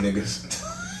 Save these niggas.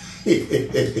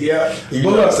 Yeah. He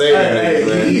was not saving niggas,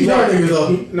 man. He turned niggas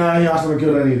off. Nah, he also didn't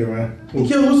kill that either, man. He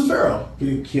killed Lucifero. He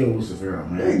didn't kill Lucifero,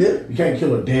 man. Yeah, he did. You can't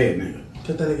kill a dead nigga. He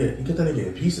cut that nigga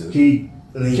in pieces. He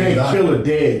can't kill a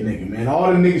dead nigga, man.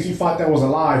 All the niggas he fought that was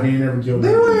alive, he ain't never killed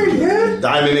them. They weren't dead.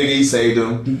 Diamond nigga, he saved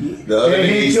him. The other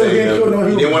nigga, he saved him.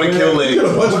 He didn't want to kill He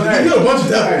killed a bunch of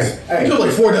devils. He killed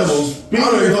like 4 devils. I don't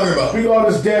know what you're talking about. Speak all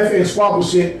this death and squabble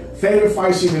shit. Favorite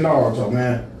fight scene in Naruto,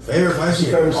 man. Favorite fight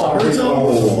scene?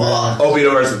 Naruto?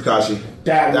 Obito versus Kakashi.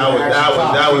 That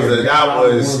was one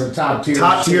of the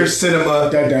top tier cinema.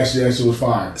 That shit was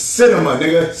fire. Cinema,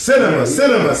 nigga. Cinema.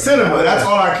 That's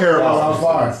all I care about.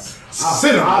 Fire.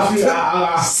 Cinema.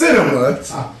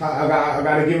 I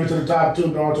gotta give it to the top 2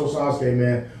 Naruto Sasuke,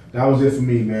 man. That was it for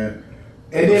me, man.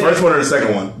 And The then, first one or the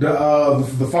second one?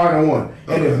 The final one.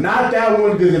 And if not that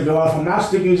one, because if I'm not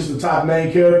sticking just the top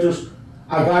main characters,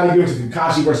 I gotta give it to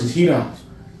Kakashi versus Hidan.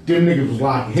 Them niggas was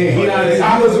locking.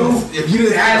 If you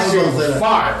didn't ask him, was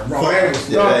fire, bro.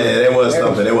 It was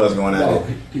something. It was going at it.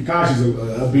 Kakashi's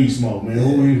a beast mode, man.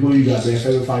 Who you got, man?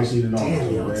 Favorite fight scene in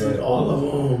all of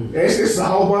them. It's a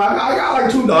whole bunch. I got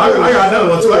like 2. No, I got another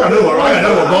one too. I got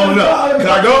another one blowing up. Can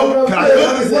I go? Can I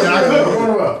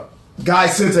cook? Guy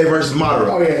Sensei versus Madara.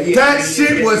 Oh, yeah. That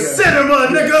shit was cinema,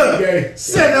 nigga.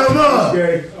 Cinema.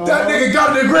 That nigga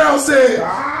got to the ground, said,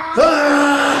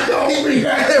 Don't be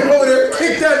that. Over there,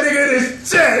 kick that nigga in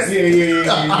his chest.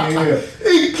 Yeah.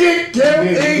 He kicked him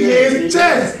in his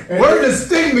chest. Word the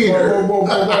sting meter.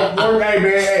 Hey, man,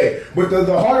 hey. But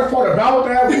the hardest part about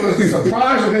that was the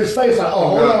surprise on his face. Like,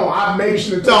 oh, hold on, I maybe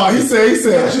should have. No, he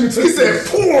said,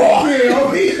 poor.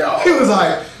 He was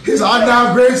like, I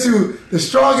now grant you the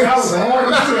strongest. That was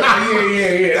hard as shit.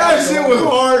 Yeah. That shit was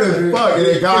hard as fuck. And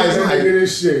then guys like,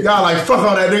 y'all like, fuck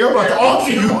all that nigga. I'm about to off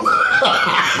you.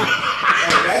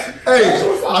 Hey,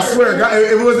 I swear,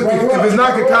 if it's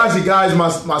not Kakashi, guys,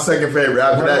 my second favorite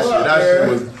after that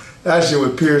shit. That shit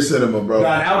was pure cinema, bro.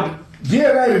 Man, Great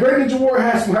Ninja War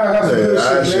has some good shit, man.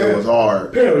 That shit was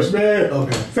hard. Paris, man.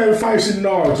 Okay. Favorite fights in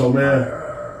Naruto, man.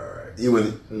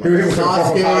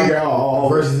 Sasuke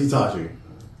versus Itachi.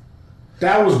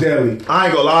 That was deadly. I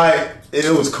ain't gonna lie, it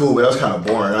was cool, but that was kind of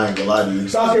boring. I ain't gonna lie to you.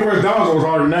 Sasuke versus Danzo was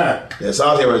harder than that. Yeah,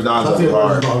 Sasuke versus Danzo was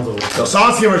hard. So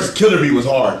Sasuke versus Killer Bee was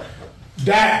hard.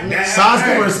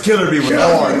 Sasuke versus Killer Bee was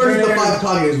hard. Versus the 5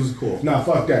 Kages was cool. Nah,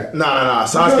 fuck that. Nah.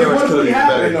 Sasuke versus Killer Bee was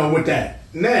better. Though with that?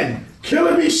 Nothing.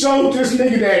 Killer Bee showed this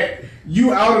nigga that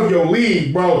you out of your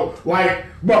league, bro. Like,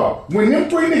 bro, when them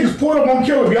 3 niggas pulled up on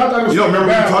Killer Bee, I thought it was. You don't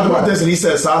remember we talked about this and he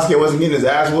said Sasuke wasn't getting his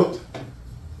ass whooped?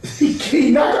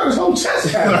 He knocked out his whole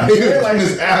chest out. He was getting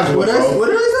his ass whooped. What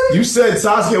did I say? You said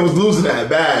Sasuke was losing that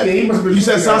bad. Yeah, he must have been. You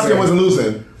said Sasuke wasn't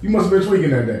losing. You must have been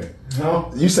tweaking that day. Huh?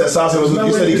 You said Sasuke was.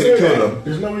 You said he could have killed him.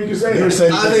 There's no way you can say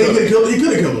that. I think he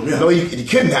could have killed him. Yeah. No, he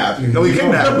couldn't have. No, he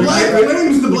couldn't have. The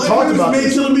Black Flames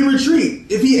made Killer Bee retreat.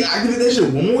 If he activated that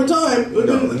shit one more time, it would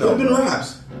have been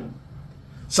raps.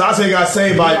 Sasuke got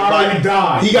saved by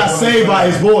he got saved by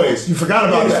his boys. You forgot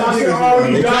about that. Sasuke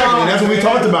already died. Exactly. That's what we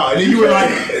talked about. And then you were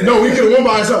like, no, we could have won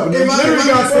by ourselves. He literally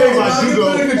got saved by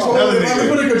Jugo. If I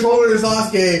put a controller in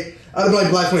Sasuke, I'd be like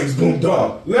Black Flames. Boom,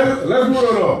 dog. Let's move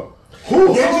it up.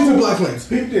 Who humbled Black Flames?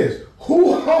 Peep this.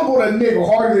 Who humbled a nigga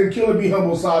harder than Killer Bee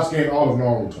humbled Sasuke and all of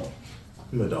Naruto?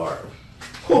 Madara.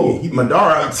 Who?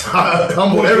 Madara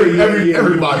humbled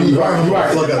everybody.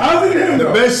 Right.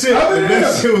 The best shit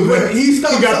was when he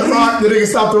got the rock. The nigga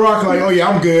stopped the rock like, oh yeah,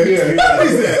 I'm good. He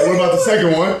said, what about the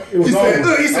second one? He said,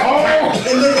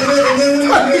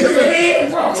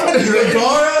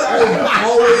 Madara will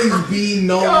always be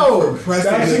known for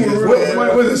pressing.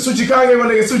 What was it? Tsuchikage? My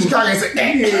nigga Tsuchikage said,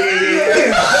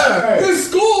 his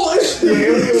school.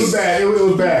 It was bad. It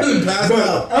was bad.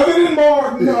 But other than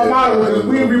Madara,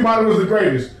 we agree Madara was the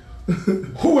greatest.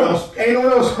 Who else? Ain't no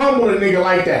one else humbled a nigga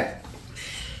like that.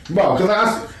 Bro,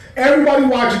 because everybody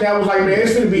watching that was like, man,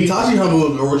 it's gonna be. Itachi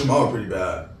humbled Orochimaru pretty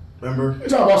bad. Remember? You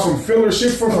talking about some filler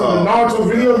shit from the Naruto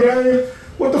video game?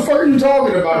 What the fuck are you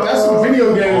talking about? That's some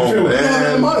video game filler.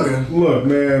 Look,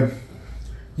 man.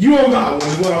 You don't got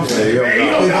one, is what I'm saying. You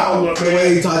don't got one, the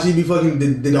way Itachi be fucking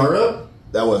Deidara?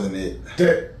 That wasn't it.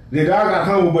 Deidara got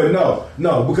humbled, but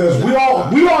no, because we all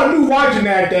knew watching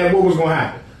that what was gonna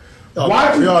happen. We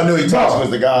all knew Itachi was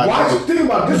the guy. Think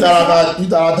about this. You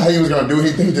thought he was gonna do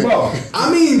anything to bro. I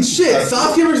mean, shit.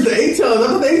 Sasuke versus the 8-Tails. I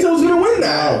thought the 8-Tails was gonna win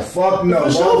that. Oh, fuck no.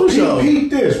 For sure. Peep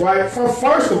this, right?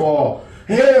 First of all,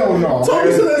 hell no.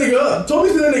 Toby set that nigga up. Toby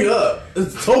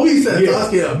set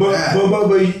Sasuke up.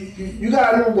 But you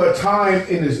gotta know what time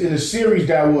in the series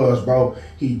that was, bro.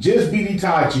 He just beat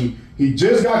Itachi. He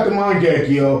just got the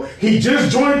Mangekyo. He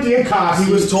just joined the Akatsuki.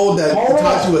 He was told that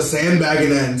Itachi was sandbagging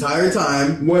that entire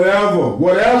time. Whatever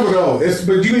though. This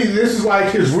is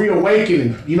like his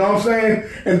reawakening. You know what I'm saying?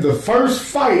 And the first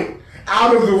fight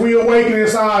out of the reawakening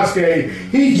Sasuke,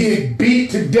 he get beat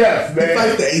to death, man. He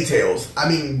fights the 8-Tails. I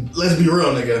mean, let's be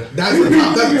real, nigga. That's the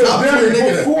top tier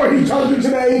nigga. Before he turned into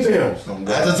the 8-Tails.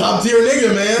 That's a top tier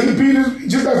nigga, man. He beat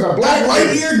just as a black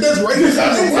nigga. That's right here. Just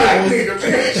as a black nigga,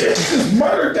 man. Just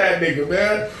murdered that nigga,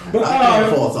 man. But I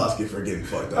can't fault Sasuke for getting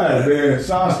fucked up. Hey, man,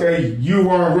 Sasuke, you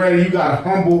weren't ready. You got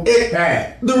humbled.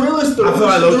 Bad. The realest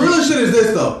shit is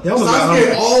this, though.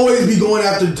 Sasuke always be going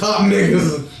after top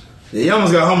niggas. Yeah, he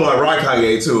almost got humbled like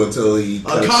Raikage too until he.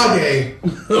 Kage.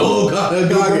 Oh,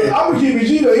 Kage. I'm gonna keep it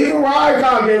G though. Even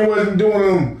Raikage wasn't doing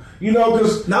them. You know,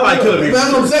 because not like Killer Bee.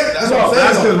 That's what I'm saying.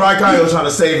 That's because Raikage was trying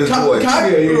to save his boy.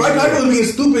 Raikage was being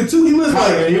stupid too. He was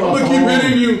like, I'm gonna keep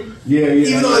hitting you. Yeah.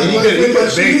 Even though he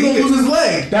gonna lose his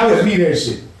leg. That was me that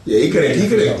shit. Yeah, he could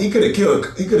have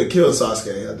killed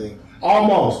Sasuke. I think.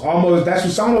 Almost. That's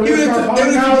what some of them. They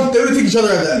would take each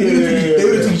other at that. They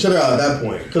would take each other out at that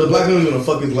point because the black man was gonna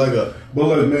fuck his leg up. But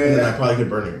look, man, and I probably could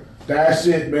burn him. That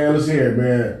shit, man. Let's hear it,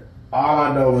 man. All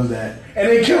I know is that, and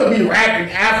then Killer Bee rapping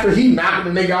after he knocked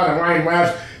the nigga out and Ryan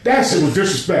raps. That shit was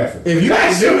disrespectful. If I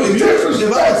was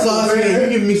Sasuke, man. you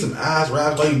giving me some ass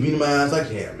raps like you beating my ass, I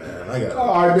can't, man. I got it.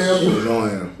 All right,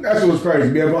 man. That's what's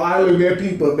crazy, man. But I look at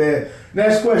people, man.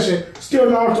 Next question. Still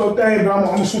Naruto thing, but I'm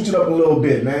going to switch it up a little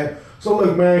bit, man. So,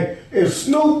 look, man. If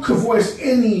Snoop could voice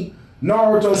any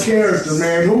Naruto character,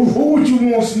 man, who would you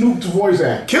want Snoop to voice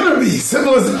at? Killer Bee.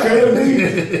 Simple as that. Killer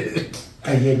Bee.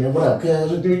 Hey, yeah, man, what up,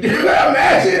 cuz? Dude,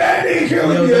 imagine that nigga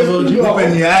Killer Bee. You up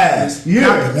in your ass. Yeah.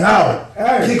 Knocking out.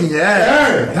 Hey. Kicking your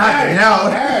ass. Knocking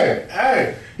out.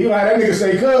 Hey. He like that nigga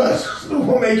say cuz. Snoop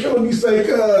gonna make Killer Bee say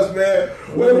cuz, man.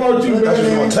 What about you, man?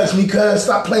 You gonna touch me, cuz?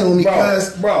 Stop playing with me,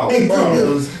 cuz. Bro. Hey, Hand a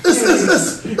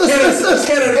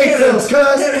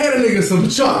nigga some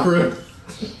chakra.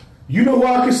 You know who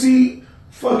I can see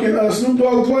fucking Snoop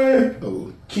Dogg playing?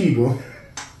 Oh. Kiba.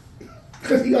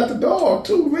 Cause he got the dog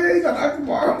too, man. He got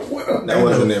Akbar with him. That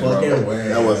wasn't it, bro.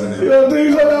 That wasn't You it. don't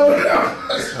think so?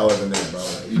 That wasn't it, bro.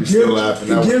 You still laughing.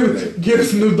 That wasn't it. Give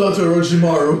Snoop Dogg to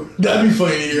Orochimaru. That'd be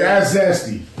funny to hear. That's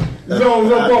zesty. No,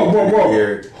 bro.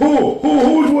 Who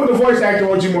would you want the voice actor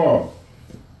on Orochimaru?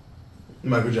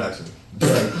 Michael Jackson.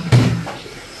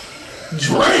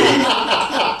 Drake.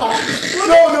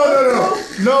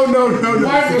 No.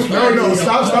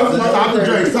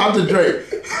 Stop the Drake.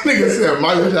 Nigga said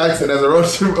Michael Jackson as a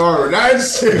Orochimaru. That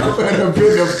shit would have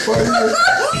been the funniest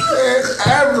shit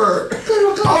ever.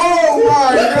 Oh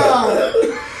my god.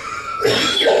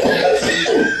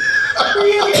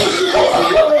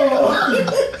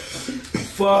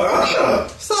 Fuck.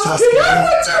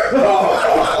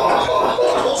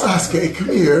 Sasuke, come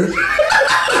here.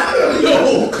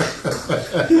 No.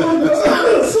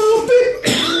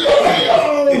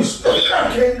 I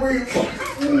can't breathe.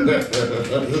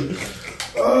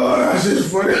 Oh, that shit's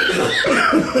funny.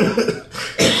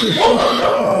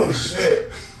 Oh, shit.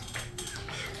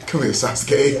 Come here,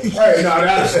 Sasuke. Hey, no,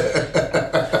 that's...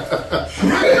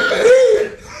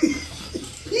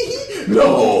 No.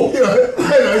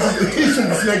 He should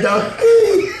have snagged out.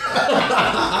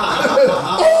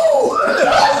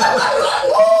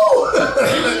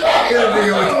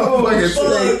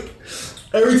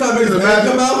 Every time there's a man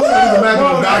come out,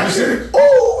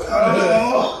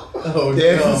 oh,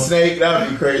 dancing snake, that would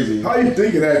be crazy. How you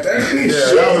think of that? That Yeah,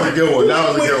 that was a good one.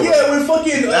 Yeah, when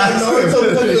fucking Naruto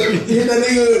hit that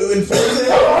nigga in forehead.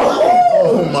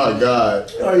 Oh my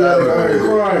god. Oh, yeah,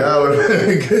 That would have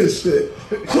been good shit.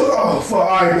 Oh, fuck. All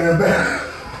right, man.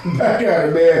 Back at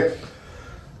it, man.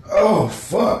 Oh,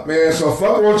 fuck, man. So,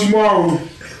 fuck Orochimaru,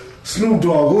 Snoop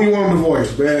Dogg. Who you want him to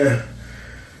voice, man?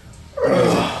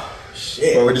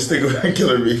 Shit. Bro, we just think of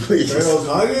Killer Bee, please. Kage?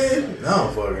 No,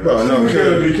 fucking. Bro, no,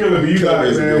 Killer Bee. You got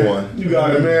it, man. You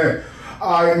got it, man.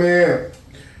 All right, man.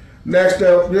 Next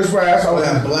up, this fast.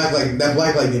 That black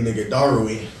like the nigga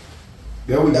Darui.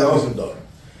 There we go. Dog.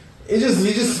 He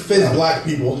just fits black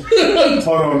people.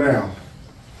 Hold on now.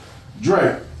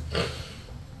 Drake.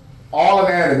 All of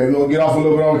anime. We're going to get off a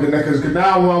little bit on it because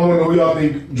now I want to know who y'all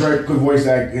think Drake could voice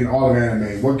act in all of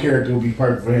anime. What character would be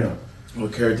perfect for him?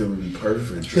 What character would be perfect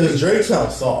for Drake? Because Drake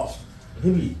sounds soft.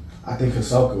 I think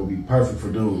Hisoka would be perfect for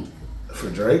dude. For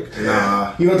Drake?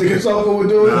 Nah. You don't think Hisoka would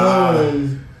do it?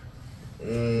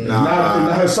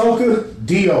 Not Hisoka?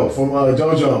 Dio from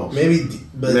JoJo. Maybe,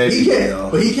 but he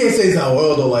can't. But he can't say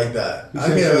Zaworldo like that. I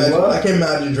can't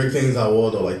imagine Drake saying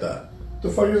Zaworldo like that. The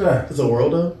fuck is that? It's a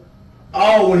Worldo.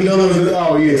 Oh, when he does it.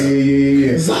 Oh, yeah.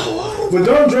 Zaworldo. But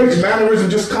don't Drake's mannerism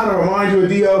just kind of remind you of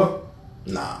Dio?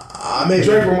 Nah, maybe.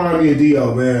 Drake reminded me of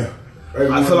Dio, man.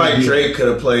 I feel like Drake could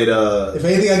have played. If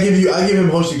anything, I give him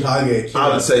Hoshikage. I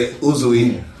would say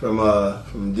Uzui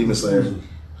from Demon Slayer.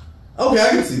 Okay, I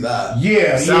can see that.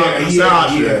 Yeah. I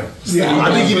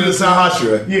think he did a Sound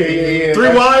Hashira. Yeah.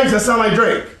 3 wives, that sound like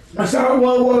Drake. That's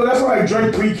like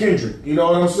Drake pre-Kendrick. You know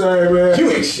what I'm saying, man?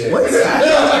 You ain't shit. What?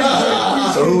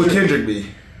 So who would Kendrick be?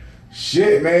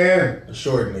 Shit, man. A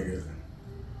short nigga.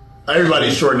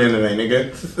 Everybody's short in anime,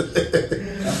 nigga.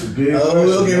 That's a big question,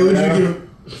 okay, who would man. you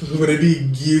give? Would it be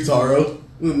Gyutaro?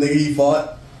 The nigga he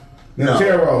fought? No.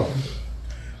 Netero.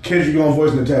 Kendrick gonna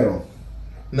voice Netero.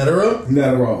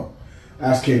 Netero?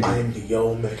 That's Kendrick. I am the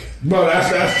Yomek. Bro, that's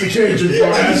the Kendrick. Bro.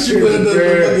 That's Kendrick,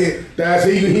 man. That's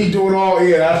he doing all.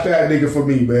 Yeah, that's that nigga for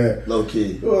me, man. Low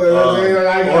key. Or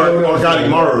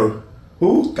Gabimaru.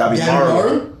 Who?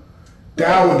 Gabimaru? I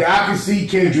can see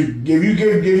Kendrick. If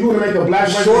you want to make a black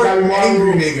man, short,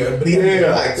 angry nigga, but he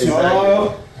black too.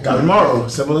 Gabimaru,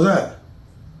 simple as that.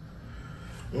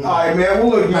 Alright, man. Well,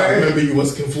 look, man. I remember you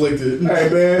was conflicted. Hey,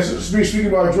 man. Speaking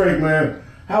about Drake, man.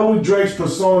 How would Drake's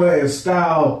persona and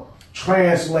style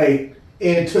translate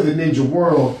into the ninja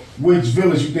world? Which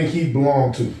village you think he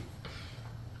belonged to?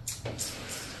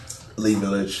 Elite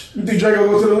Village. You think Drake gonna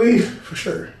go to the league? For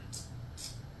sure.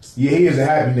 Yeah, he is a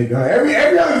happy nigga. Every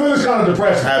other village kind of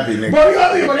depressing. Happy nigga.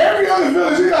 But every other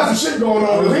village, he got some shit going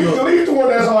on. The league the one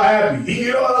that's all happy.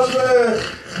 You know what I'm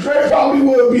saying? Drake probably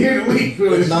would be in the league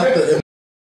village. If